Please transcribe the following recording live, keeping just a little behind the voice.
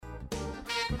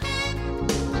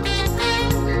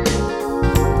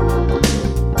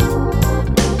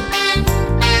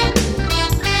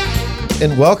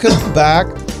And welcome back,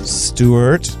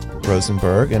 Stuart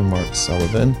Rosenberg and Mark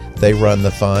Sullivan. They run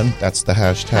the fun. That's the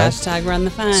hashtag. Hashtag run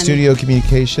the fun. Studio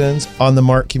Communications, On the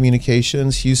Mark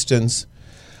Communications, Houston's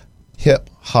hip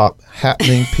hop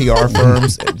happening PR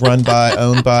firms, owned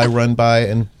by,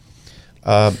 and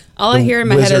all I hear in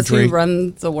my head is wizardry. who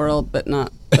runs the world, but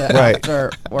not the Right.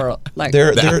 after world. Like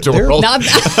They're afterworld. not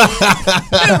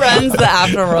who runs the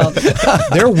afterworld.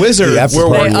 they're wizards. We're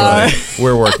working are. on it.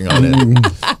 We're working on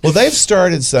it. Well, they've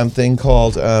started something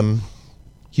called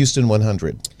Houston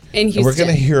 100. In Houston, And we're going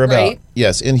to hear about, right?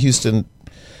 yes, in Houston.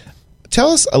 Tell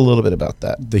us a little bit about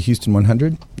that. The Houston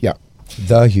 100? Yeah.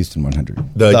 The Houston 100.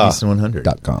 The Houston 100.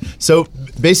 .com. So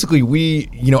basically, we,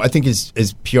 I think as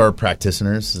PR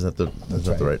practitioners, is that the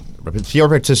right? PR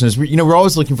practitioners, we're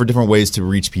always looking for different ways to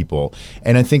reach people,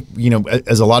 and I think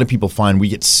as a lot of people find,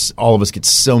 all of us get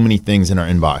so many things in our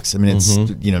inbox. I mean,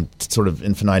 it's sort of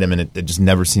infinitum, and it just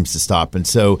never seems to stop. And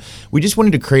so we just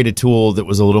wanted to create a tool that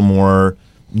was a little more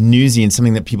newsy and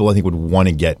something that people I think would want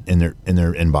to get in their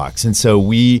inbox. And so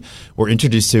we were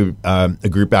introduced to a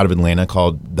group out of Atlanta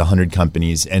called the 100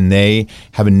 Companies, and they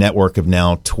have a network of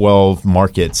now 12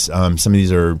 markets. Some of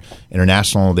these are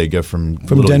international. They go from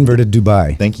Denver to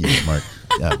Dubai. Thank you, Mark.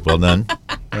 Yeah, well done.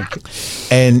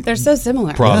 And They're so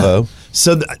similar. Bravo.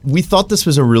 so we thought this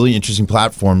was a really interesting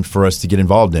platform for us to get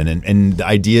involved in, and the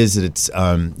idea is that it's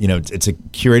it's a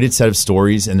curated set of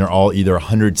stories, and they're all either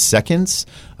 100 seconds.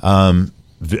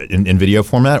 In video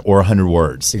format or 100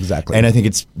 words. Exactly. And I think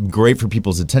it's great for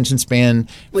people's attention span.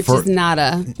 Which is not a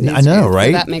I know, newspaper, right?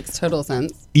 So that makes total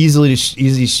sense. Easily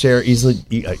shareable.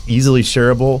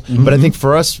 Mm-hmm. But I think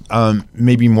for us,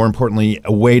 maybe more importantly,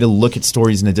 a way to look at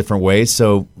stories in a different way.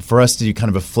 So for us to do kind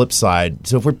of a flip side.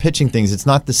 So if we're pitching things, it's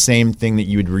not the same thing that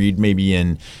you would read maybe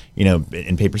in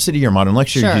Paper City or Modern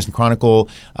Lecture, Sure. Houston Chronicle.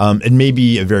 It may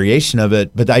be a variation of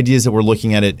it, but the idea is that we're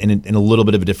looking at it in a little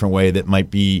bit of a different way that might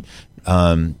be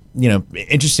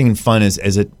interesting and fun as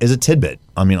a tidbit.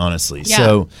 I mean, honestly. Yeah.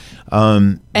 So,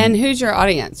 And who's your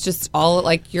audience? Just all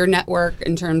like your network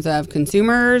in terms of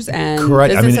consumers and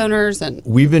Correct. business owners, and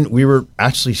we were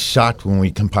actually shocked when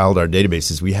we compiled our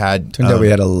databases. We had Turned out we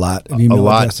had a lot of email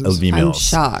addresses. of emails. I'm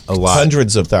shocked. A lot.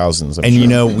 Hundreds of thousands. I'm And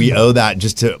sure. we owe that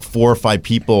just to 4 or 5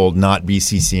 people not be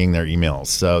CCing their emails.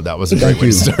 So that was a great Thank way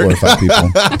you, to start. 4 or 5 people.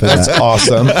 That's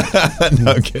awesome.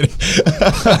 No I'm kidding.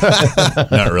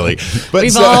 Not really. But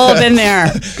we've all been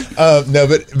there.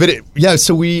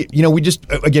 So we just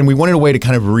again we wanted a way to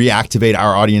kind of reactivate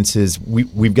our audiences.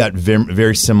 We've got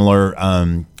very similar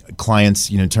clients,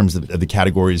 in terms of the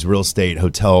categories: real estate,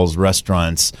 hotels,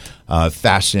 restaurants,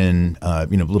 fashion, a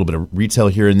little bit of retail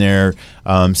here and there.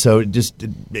 So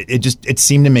it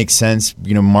seemed to make sense.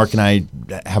 Mark and I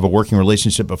have a working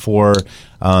relationship before.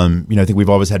 I think we've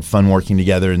always had fun working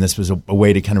together, and this was a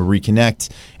way to kind of reconnect.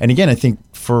 And again, I think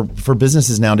for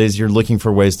businesses nowadays, you're looking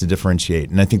for ways to differentiate,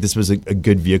 and I think this was a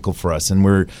good vehicle for us. And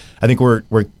we're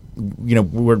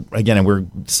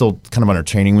still kind of on our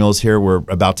training wheels here. We're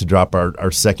about to drop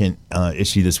our second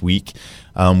issue this week,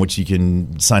 which you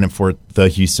can sign up for at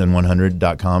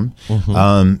thehouston100.com.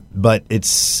 Mm-hmm. But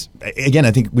it's, again,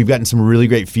 I think we've gotten some really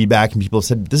great feedback, and people have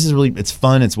said, it's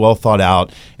fun, it's well thought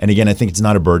out. And again, I think it's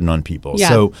not a burden on people. Yeah.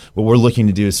 So what we're looking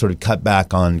to do is sort of cut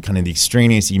back on kind of the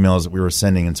extraneous emails that we were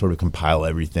sending and sort of compile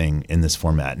everything in this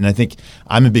format. And I think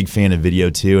I'm a big fan of video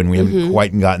too, and we haven't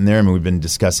quite gotten there. I mean, we've been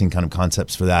discussing kind of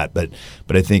concepts for that, but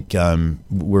I think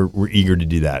we're eager to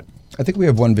do that. I think we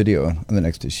have one video on the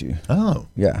next issue. Oh,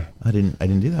 Yeah. I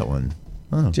didn't do that one.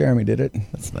 Oh, Jeremy did it.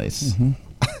 that's nice.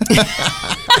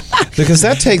 Because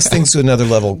that takes things to another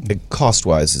level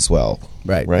cost-wise as well.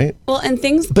 Right. Right? Well, and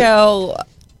things go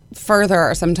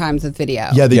further sometimes with video.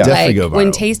 Yeah, they definitely go Like viral.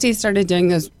 when Tasty started doing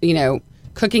those,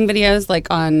 cooking videos like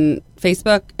on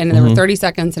Facebook, and they were 30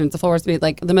 seconds, and it's a full recipe.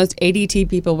 Like the most ADD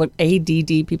people would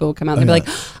come out and they'd be like,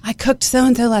 "I cooked so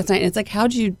and so last night." And it's like,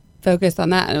 how'd you focus on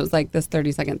that? And it was like this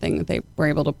 30-second thing that they were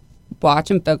able to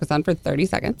watch and focus on for 30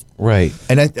 seconds. Right.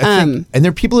 And I think, and there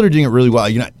are people that are doing it really well.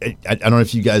 I don't know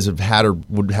if you guys have had or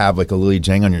would have like a Lily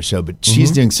Jang on your show, but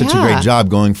she's doing such a Yeah. great job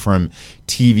going from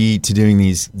TV to doing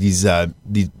these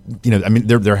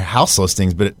they're house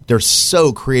listings, but they're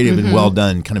so creative and well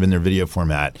done, kind of in their video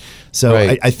format. So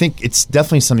Right. I think it's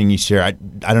definitely something you share. I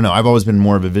don't know. I've always been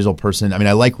more of a visual person. I mean,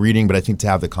 I like reading, but I think to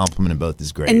have the complement of both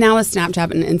is great. And now with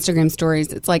Snapchat and Instagram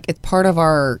stories, it's like it's part of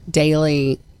our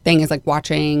daily thing, is like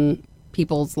watching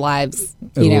people's lives,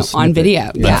 on snippet.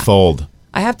 video. Unfold.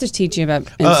 I have to teach you about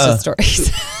Insta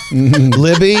stories.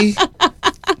 Libby,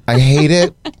 I hate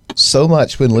it so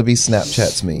much when Libby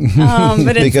Snapchats me.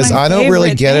 But it's because my I don't really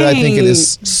favorite get it. I think it thing.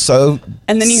 is so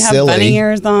And then you have silly. bunny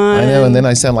ears on. I know, and then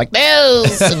I sound like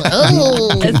bells.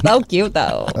 It's so cute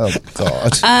though. Oh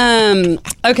God.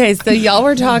 Okay, so y'all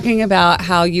were talking about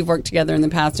how you've worked together in the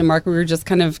past, and Mark, we were just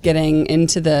kind of getting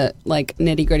into the like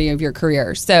nitty gritty of your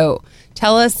career. So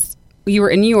tell us, you were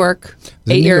in New York, I was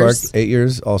in 8 New years. York, 8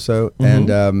 years also, and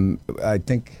I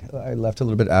think I left a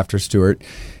little bit after Stuart.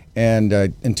 And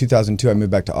in 2002, I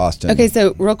moved back to Austin. Okay,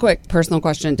 so real quick, personal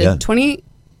question: Did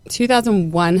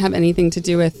 2001 have anything to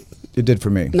do with It did for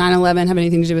me. 9/11? Have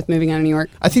anything to do with moving out of New York?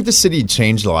 I think the city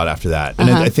changed a lot after that, and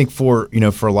I think for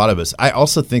a lot of us, I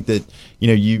also think that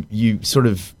you sort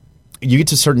of. You get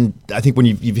to certain. I think when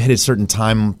you've hit a certain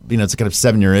time, it's a kind of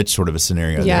 7-year itch sort of a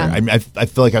scenario. Yeah. There. I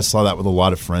feel like I saw that with a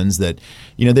lot of friends that,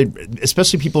 they,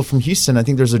 especially people from Houston. I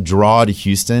think there's a draw to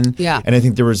Houston. Yeah. And I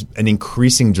think there was an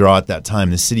increasing draw at that time.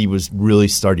 The city was really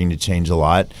starting to change a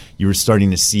lot. You were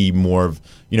starting to see more of,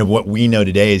 what we know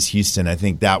today as Houston. I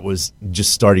think that was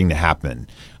just starting to happen.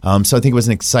 So I think it was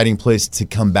an exciting place to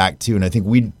come back to, and I think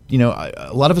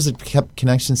a lot of us have kept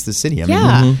connections to the city.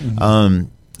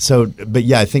 So, but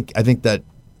yeah, I think that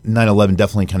 9/11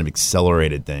 definitely kind of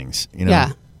accelerated things.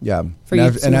 Yeah. Yeah. For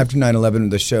you, And after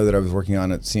 9/11, the show that I was working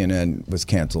on at CNN was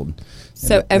canceled.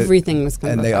 So everything was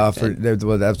kind and of they affected. offered.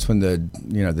 Well, that's when the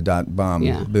dot bomb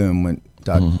Yeah. boom went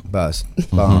bust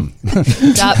bomb.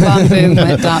 Dot bomb boom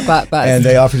went dot bust. And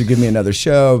they offered to give me another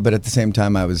show, but at the same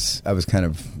time, I was kind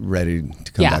of ready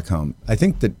to come back home. I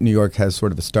think that New York has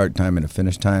sort of a start time and a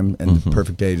finish time, and the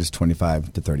perfect age is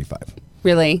 25 to 35.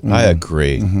 Really? I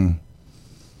agree. And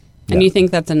you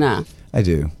think that's enough? I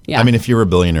do. Yeah. I mean, if you're a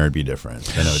billionaire, it'd be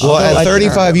different. I know Well, at like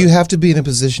 35, you have to be in a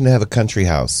position to have a country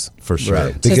house. for sure.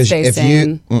 Right. To Because stay if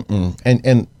sane.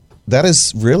 and that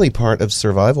is really part of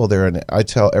survival there. And I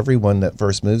tell everyone that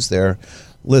first moves there,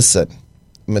 listen,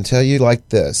 I'm going to tell you like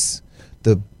this: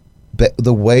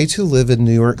 the way to live in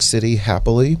New York City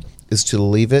happily is to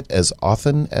leave it as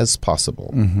often as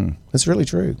possible. It's really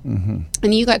true.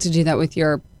 And you got to do that with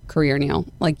your career, Neal.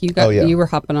 Like you were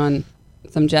hopping on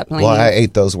some jet planes. Well, I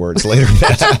ate those words later.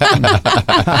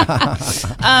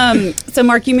 So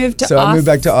Mark, you moved to Austin. So I moved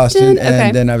back to Austin, Okay.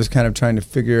 and then I was kind of trying to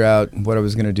figure out what I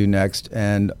was going to do next,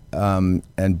 and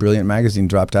Brilliant Magazine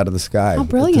dropped out of the sky Oh, at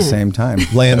brilliant. the same time.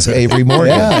 Lance Avery Morgan.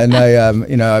 Yeah, and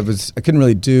I couldn't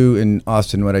really do in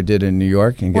Austin what I did in New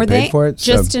York and get Were paid they for it.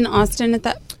 just in Austin at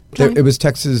that time? It was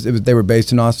Texas. They were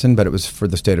based in Austin, but it was for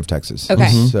the state of Texas. Okay.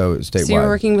 So it was statewide. So you were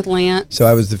working with Lance. So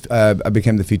I was I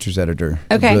became the features editor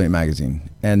of Okay. Brilliant Magazine,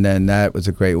 and then that was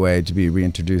a great way to be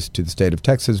reintroduced to the state of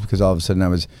Texas, because all of a sudden I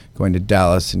was going to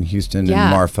Dallas and Houston Yeah.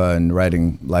 and Marfa and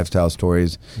writing lifestyle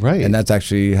stories. Right. And that's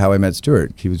actually how I met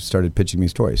Stuart. He started pitching me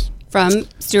stories. From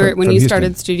Stuart, when From you Houston.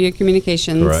 started Studio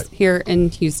Communications Correct. here in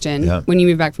Houston, Yeah. when you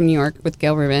moved back from New York with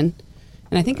Gail Rubin.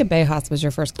 And I think Abejas was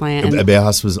your first client. And,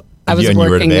 Abejas was. I was and you were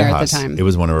working there at the Abejas. time. It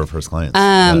was one of our first clients.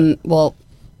 Well,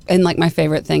 and like my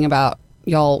favorite thing about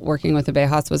y'all working with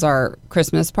Abejas was our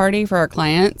Christmas party for our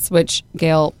clients, which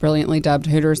Gail brilliantly dubbed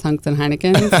Hooters, Hunks, and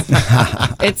Heinekens.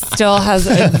 It still has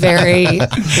a very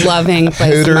loving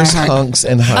place Hooters, in my heart. Hunks,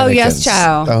 and Heinekens. Oh, yes,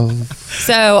 chow. Oh,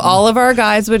 So all of our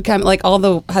guys would come, like all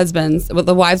the husbands,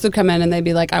 the wives would come in and they'd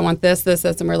be like, I want this, this,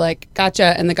 this. And we're like,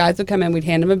 gotcha. And the guys would come in, we'd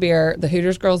hand them a beer. The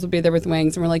Hooters girls would be there with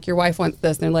wings. And we're like, your wife wants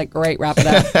this. And they're like, great, wrap it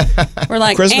up. We're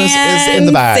like, Christmas is in "And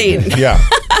the bag. scene." Yeah.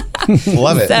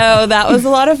 Love it. So that was a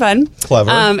lot of fun. Clever.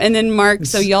 And then Mark,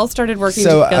 so y'all started working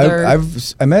So together.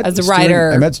 I met as a Stuart-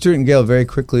 writer. I met Stuart and Gail very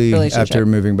quickly Relationship. after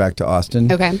moving back to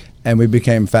Austin. Okay. And we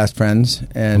became fast friends,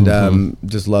 and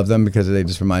just loved them because they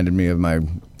just reminded me of my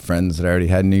friends that I already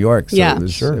had in New York. So Yeah.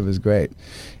 it was great.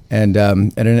 And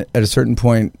at a certain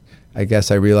point, I guess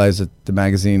I realized that the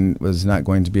magazine was not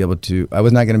going to be able to. I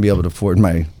was not going to be able to afford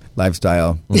my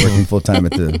lifestyle working full time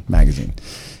at the magazine.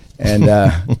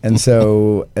 And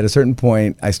so at a certain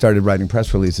point, I started writing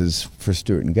press releases for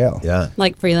Stuart and Gail. yeah.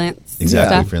 like freelance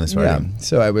Exactly. stuff. Freelance Yeah. writing.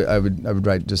 So I would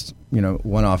write just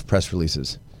one-off press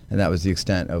releases, and that was the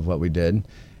extent of what we did.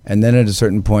 And then at a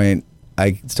certain point,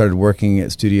 I started working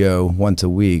at studio once a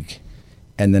week,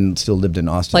 and then still lived in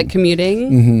Austin. Like commuting.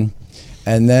 hmm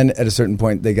And then at a certain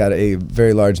point, they got a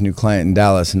very large new client in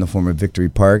Dallas in the form of Victory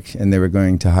Park, and they were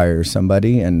going to hire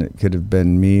somebody, and it could have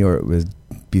been me or it would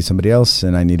be somebody else,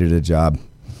 and I needed a job,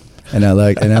 and I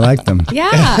liked them.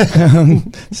 Yeah.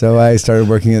 So I started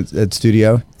working at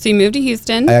studio. So you moved to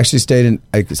Houston. I actually stayed in.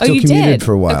 I still you commuted did?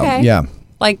 for a while. Okay. Yeah.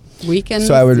 like weekends.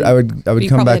 So I would You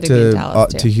come probably back had to be in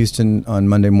Dallas, to too. Houston on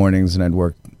Monday mornings, and I'd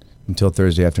work until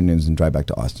Thursday afternoons and drive back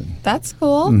to Austin. That's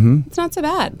cool. It's not so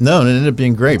bad. No, and it ended up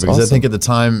being great because awesome. I think at the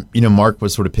time, Mark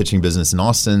was sort of pitching business in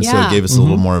Austin, so Yeah. it gave us a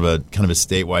little more of a kind of a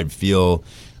statewide feel.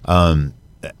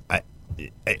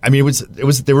 I mean, they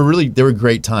were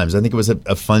great times. I think it was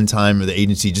a fun time with the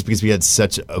agency just because we had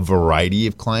such a variety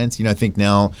of clients. I think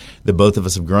now that both of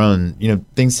us have grown,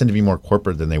 things tend to be more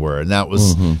corporate than they were, and that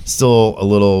was still a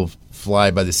little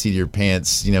fly by the seat of your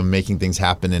pants, making things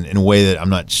happen in a way that I'm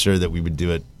not sure that we would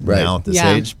do it now at this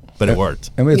age, but it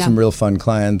worked. And we had some real fun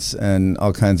clients and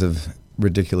all kinds of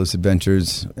ridiculous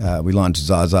adventures. We launched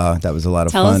Zaza. That was a lot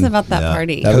of Tell fun. us about that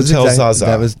party. That was Hotel Zaza.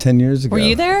 That was 10 years ago. Were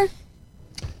you there?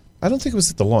 I don't think it was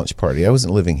at the launch party. I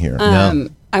wasn't living here. No.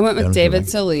 I went with Don't David think.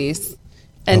 Solis.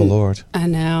 Oh, Lord. I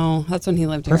know. That's when he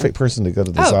lived here. Perfect person to go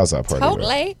to the Zaza party. Totally.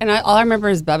 Right? And all I remember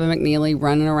is Bubba McNeely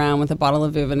running around with a bottle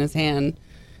of Vuv in his hand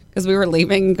because we were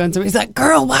leaving and going, somebody's like,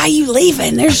 girl, why are you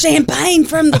leaving? There's champagne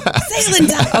from the sailing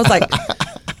dock. I was like,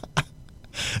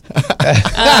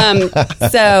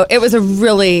 so it was a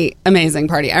really amazing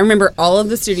party. I remember all of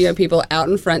the studio people out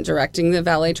in front directing the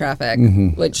valet traffic,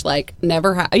 which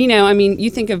never you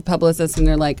think of publicists and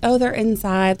they're like, oh, they're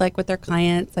inside with their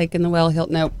clients in the Hill.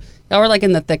 Nope. Y'all were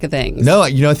in the thick of things. No,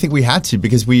 I think we had to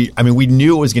because we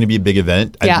knew it was going to be a big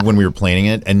event when we were planning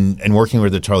it, and working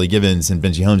with the Charlie Gibbons and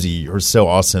Benji Holmesy were so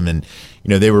awesome, and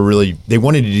they wanted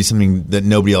to do something that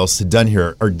nobody else had done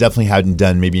here, or definitely hadn't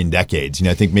done maybe in decades.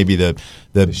 I think maybe the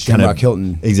Shamrock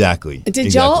Hilton. Exactly.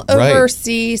 Did y'all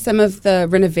oversee some of the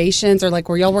renovations, or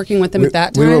were y'all working with them at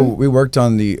that time? We worked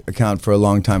on the account for a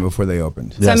long time before they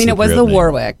opened. So it was the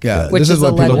Warwick, this which is is what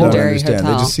a people don't legendary understand.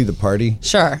 hotel. They just see the party.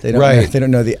 Sure. They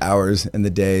don't know the hours and the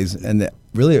days and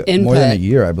more than Input. a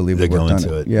year, I believe, They're we worked going on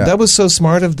to it. it. Yeah. That was so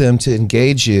smart of them to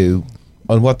engage you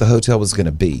on what the hotel was going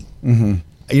to be.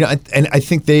 And I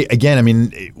think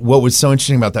what was so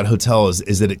interesting about that hotel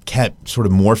is that it kept sort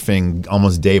of morphing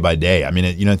almost day by day.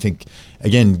 I think,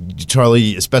 again,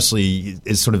 Charlie especially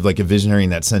is sort of like a visionary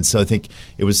in that sense. So I think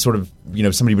it was sort of,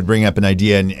 somebody would bring up an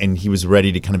idea and he was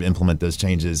ready to kind of implement those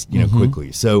changes,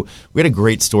 quickly. So we had a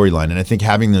great storyline. And I think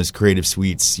having those creative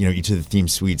suites, each of the theme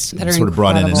suites That are sort of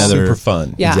brought in incredible. another. Super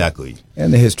fun. Yeah. Exactly.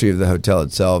 And the history of the hotel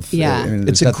itself. Yeah.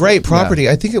 It's a great property.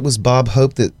 I think it was Bob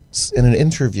Hope that in an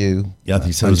interview, Yeah, I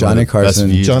think so. On It was one of Johnny the best Carson.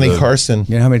 views Johnny of the- Carson.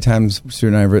 You know how many times Stuart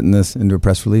and I have written this into a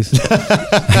press release?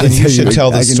 You should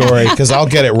tell the story because I'll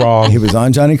get it wrong. He was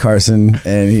on Johnny Carson,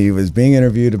 and he was being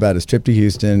interviewed about his trip to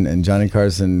Houston, and Johnny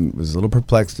Carson was a little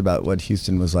perplexed about what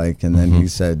Houston was like, and then he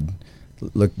said,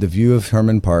 look, the view of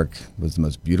Herman Park was the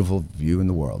most beautiful view in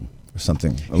the world, or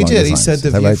something along He did. those He lines. said the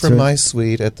Is that view right, from Stuart? my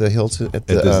suite at the Hilton At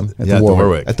the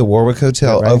Warwick. at the Warwick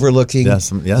Hotel, Is that right? overlooking Yeah,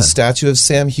 the statue of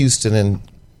Sam Houston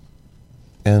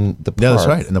and the park. Yeah, that's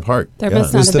right. In the park. There yeah.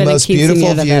 must It was not the have been a most quinceañera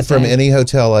beautiful that view from day. any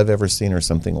hotel I've ever seen, or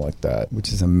something like that. Which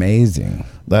is amazing.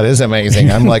 That is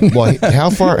amazing. I'm like, well, how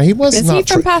far? He was Is not. he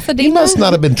from Pasadena? He must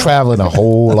not have been traveling a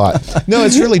whole lot. No,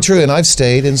 it's really true. And I've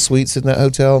stayed in suites in that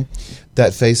hotel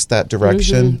that face that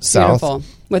direction, south. Beautiful.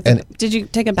 And Did you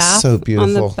take a bath so on the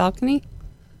beautiful. balcony?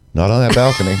 Not on that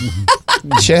balcony.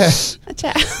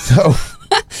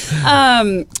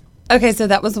 No. Okay, so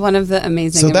that was one of the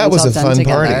amazing. So that events was all a done fun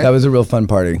together. party. That was a real fun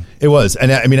party. It was,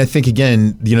 and I think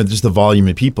again, just the volume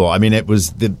of people. It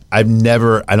was I've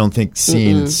never, I don't think,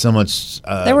 seen so much.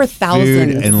 There were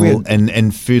thousands. food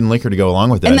and food and liquor to go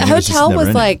along with that. And the it was just hotel never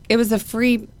was ending. it was a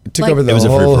free. It took over the It was a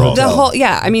whole free-for-all. the hotel. whole.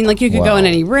 Yeah, you could go in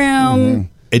any room.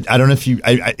 I don't know if you.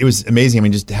 It was amazing.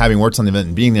 Just having worked on the event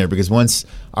and being there, because once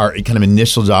our kind of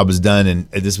initial job was done, and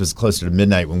this was closer to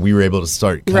midnight when we were able to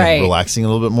start kind Right. of relaxing a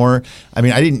little bit more.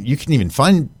 You couldn't even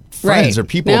find friends Right. or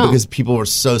people No. because people were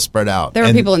so spread out. There were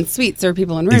And- people in suites. There were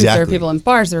people in rooms. There were Exactly. people in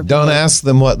bars. There were Don't people. ask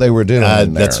them what they were doing.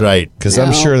 in there. that's right. Because I'm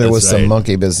No. sure there was That's some right.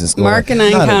 monkey business going Mark on. and I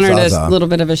Not at encountered Zaza. a little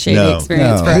bit of a shady No.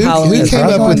 experience No. for Who Halloween. came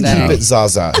up with one day. Keep It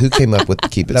Zaza? Who came up with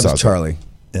Keep It That Zaza? was Charlie.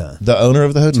 Yeah. The owner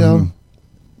of the hotel?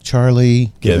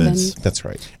 Charlie Gibbons. That's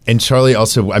right. And Charlie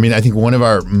also, I think one of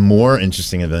our more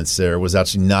interesting events there was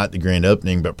actually not the grand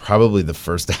opening, but probably the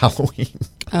first Halloween.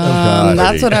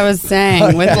 That's what I was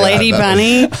saying with Lady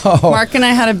Bunny. Mark and I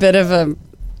had a bit of a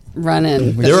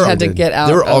run-in. That we had to get out.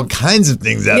 There were all of. kinds of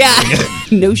things happening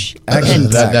Yeah. No sh.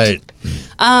 that night.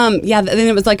 Yeah. Then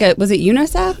it was was it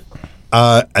UNICEF?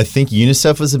 I think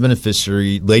UNICEF was a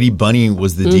beneficiary. Lady Bunny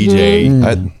was the DJ.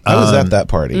 I was at that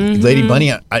party. Lady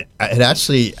Bunny, I had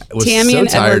actually was Tammy so and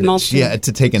Edward tired. Maltby. She had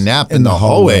to take a nap in the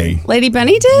hallway. Lady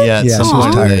Bunny did? Yeah, at Yeah, some she was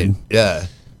point. tired. Yeah.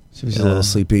 She was a little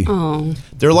sleepy. Oh.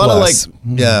 There were a lot Bless. of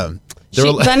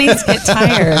Bunnies get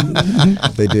tired.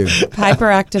 They do.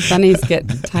 Hyperactive bunnies get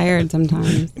tired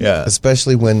sometimes. Yeah.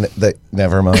 Especially when they.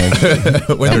 Never mind.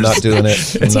 I'm not doing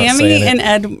it. I'm not Tammy saying and it.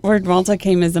 Edward Malta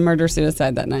came as a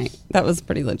murder-suicide that night. That was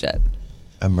pretty legit.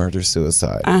 A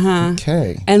murder-suicide. Uh-huh.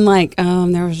 Okay. And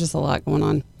there was just a lot going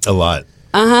on. A lot.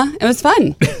 It was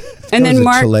fun. And That then was a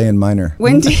Mark, Chilean minor.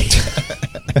 when did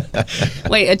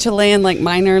wait, a Chilean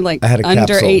minor, I had a under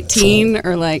capsule. 18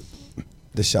 or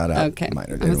The shot out okay.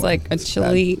 minor. I was like a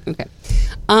Chile. Okay.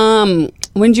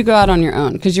 When did you go out on your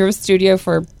own? Because you were a studio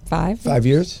for 5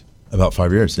 years. About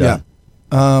 5 years. Yeah.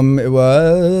 It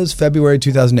was February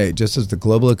 2008, just as the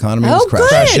global economy was Oh,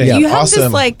 crashing. good. Yeah, You have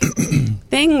awesome. this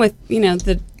thing with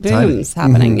the booms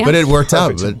happening. Yeah. But it worked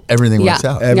out. But everything works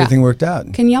Yeah. out. Everything worked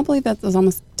out. Can y'all believe that was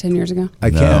almost 10 years ago? I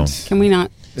No. can't. Can we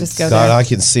not just go God, there? I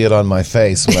can see it on my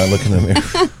face when I look in the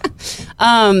mirror.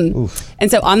 And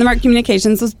so On the Mark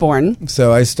Communications was born.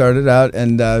 So I started out,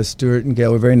 and Stuart and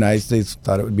Gail were very nice. They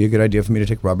thought it would be a good idea for me to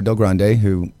take Robert Del Grande,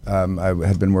 who I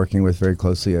had been working with very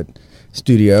closely at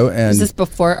Studio. And Was this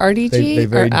before RDG they or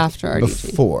very after RDG?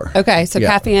 before. Okay, so Yeah.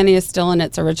 Cafe Annie is still in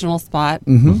its original spot.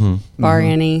 Mm-hmm. Bar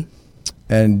Annie.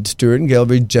 And Stuart and Gail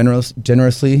very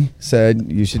generously said,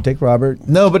 you should take Robert.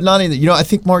 No, but not in. I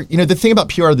think Mark. The thing about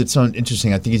PR that's so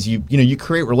interesting, I think, is you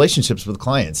create relationships with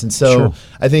clients, and so Sure.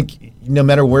 I think no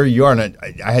matter where you are, and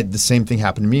I had the same thing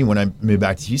happen to me when I moved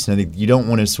back to Houston. I think you don't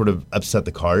want to sort of upset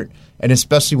the cart, and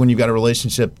especially when you've got a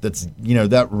relationship that's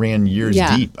that ran years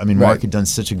Yeah. deep. I mean, Right. Mark had done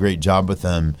such a great job with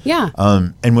them. Yeah.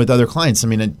 And with other clients, I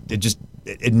mean,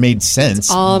 it made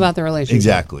sense. All about the relationship.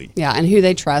 Exactly. Yeah, and who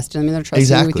they trust. I mean, they're trusting you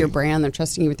with Exactly. your brand. They're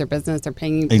trusting you with their business. They're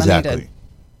paying you money to Exactly.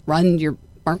 run your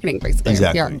marketing, basically. your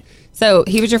Exactly. PR. So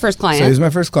he was your first client. So he was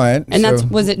my first client. and so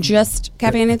was it just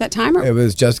Cafe Annie at that time? Or? it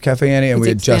was just Cafe Annie, and It's we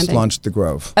had just expanding. launched The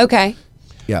Grove. Okay.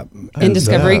 Yeah. In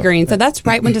Discovery Yeah. Green. So that's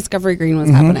right when Discovery Green was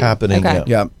happening. Happening, Okay.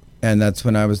 yeah. Yeah. And that's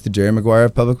when I was the Jerry Maguire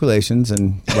of public relations,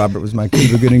 and Robert was my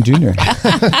Cuba Gooding Jr.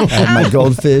 I had my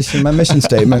goldfish and my mission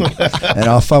statement, and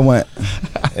off I went.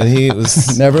 And he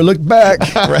was. Never looked back.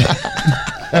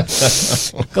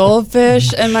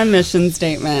 Goldfish and my mission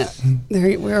statement.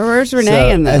 Where's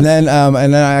Renee in this? And then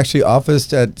I actually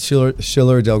officed at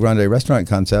Schiller Del Grande Restaurant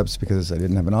Concepts because I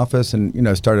didn't have an office,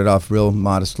 and started off real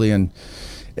modestly, and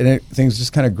things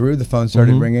just kind of grew. The phone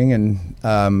started ringing,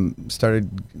 and started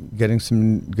getting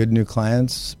some good new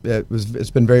clients.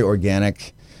 It's been very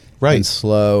organic, Right. and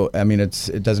slow. I mean,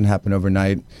 it doesn't happen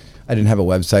overnight. I didn't have a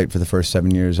website for the first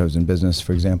 7 years I was in business,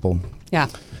 for example. yeah.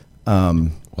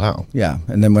 Wow. Yeah,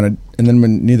 and then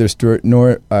when neither Stuart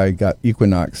nor I got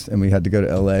Equinox, and we had to go to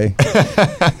LA,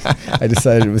 I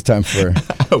decided it was time for a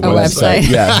website.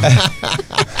 Yeah.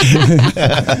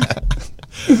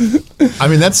 I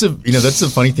mean, that's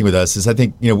the funny thing with us is I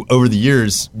think over the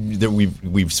years that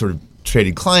we've sort of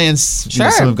traded clients. Sure.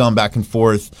 Some have gone back and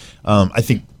forth. I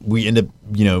think we end up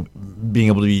being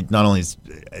able to be not only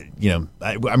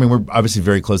I mean, we're obviously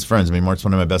very close friends. I mean, Mark's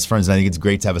one of my best friends, and I think it's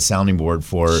great to have a sounding board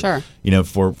for Sure.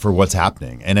 For what's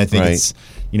happening. And I think Right. it's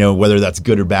whether that's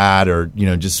good or bad, or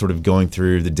just sort of going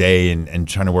through the day and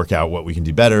trying to work out what we can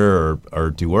do better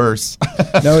or do worse.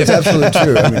 No, it's absolutely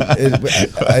true. I mean,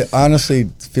 I honestly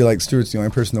feel like Stuart's the only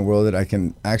person in the world that I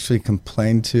can actually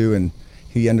complain to, and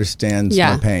he understands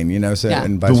Yeah. my pain. So Yeah.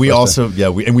 and vice But we versa. also,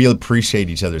 we appreciate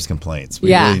each other's complaints. We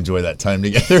Yeah. really enjoy that time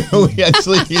together. We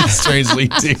actually strangely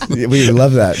do. We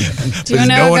love that. Do you There's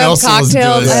know no one about else who listens to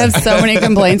cocktails? us. I have so many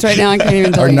complaints right now. I can't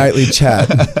even tell Our you. nightly chat.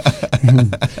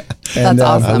 That's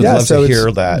awesome. I'd Yeah, love so to it's-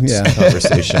 hear that yeah.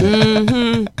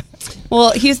 conversation.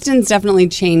 Well, Houston's definitely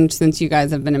changed since you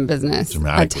guys have been in business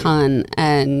Dramatically. a ton,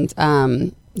 and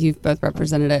you've both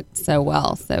represented it so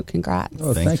well. So congrats.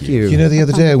 Oh, Thank thank you. you. The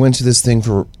other day I went to this thing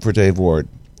for Dave Ward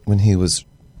when he was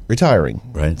retiring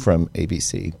Right. from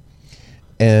ABC.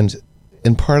 And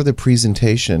in part of the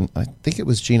presentation, I think it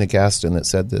was Gina Gaston that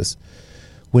said this,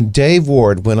 when Dave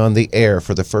Ward went on the air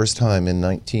for the first time in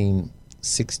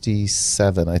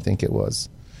 1967, I think it was.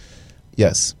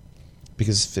 Yes,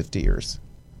 because 50 years.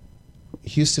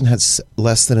 Houston has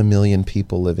less than 1 million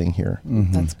people living here.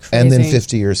 That's crazy. And then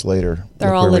 50 years later, They're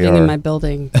look all where we living in are. my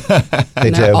building. They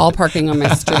And they're do. all parking on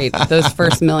my street. Those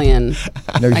first million.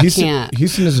 No, I can't.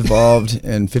 Houston has evolved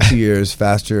in 50 years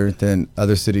faster than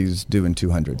other cities do in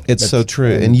 200. It's so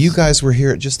true. And you guys were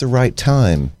here at just the right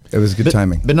time. It was good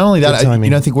timing. But not only that, Good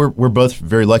timing. I think we're both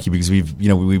very lucky because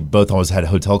we've both always had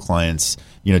hotel clients,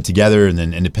 together and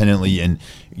then independently, and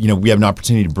we have an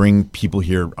opportunity to bring people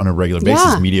here on a regular basis,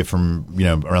 Yeah. media from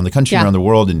around the country, Yeah. around the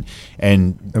world, and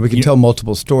And we can tell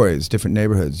multiple stories, different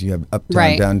neighborhoods. You have uptown,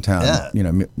 Right. downtown,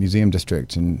 Yeah. museum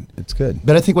district, and it's good.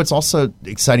 But I think what's also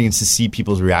exciting is to see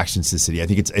people's reactions to the city. I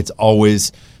think it's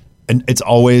always and it's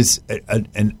always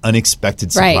an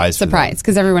unexpected surprise. Right, surprise,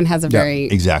 because everyone has a very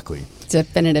exactly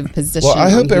definitive position. Well, I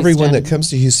on hope everyone Houston. that comes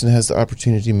to Houston has the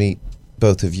opportunity to meet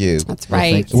both of you. That's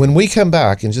right. When we come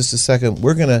back in just a second,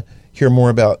 we're going to hear more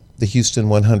about the Houston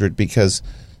 100 because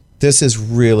this is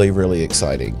really, really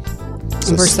exciting.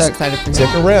 We're so excited for you.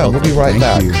 Stick around. We'll be right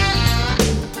back. Thank you.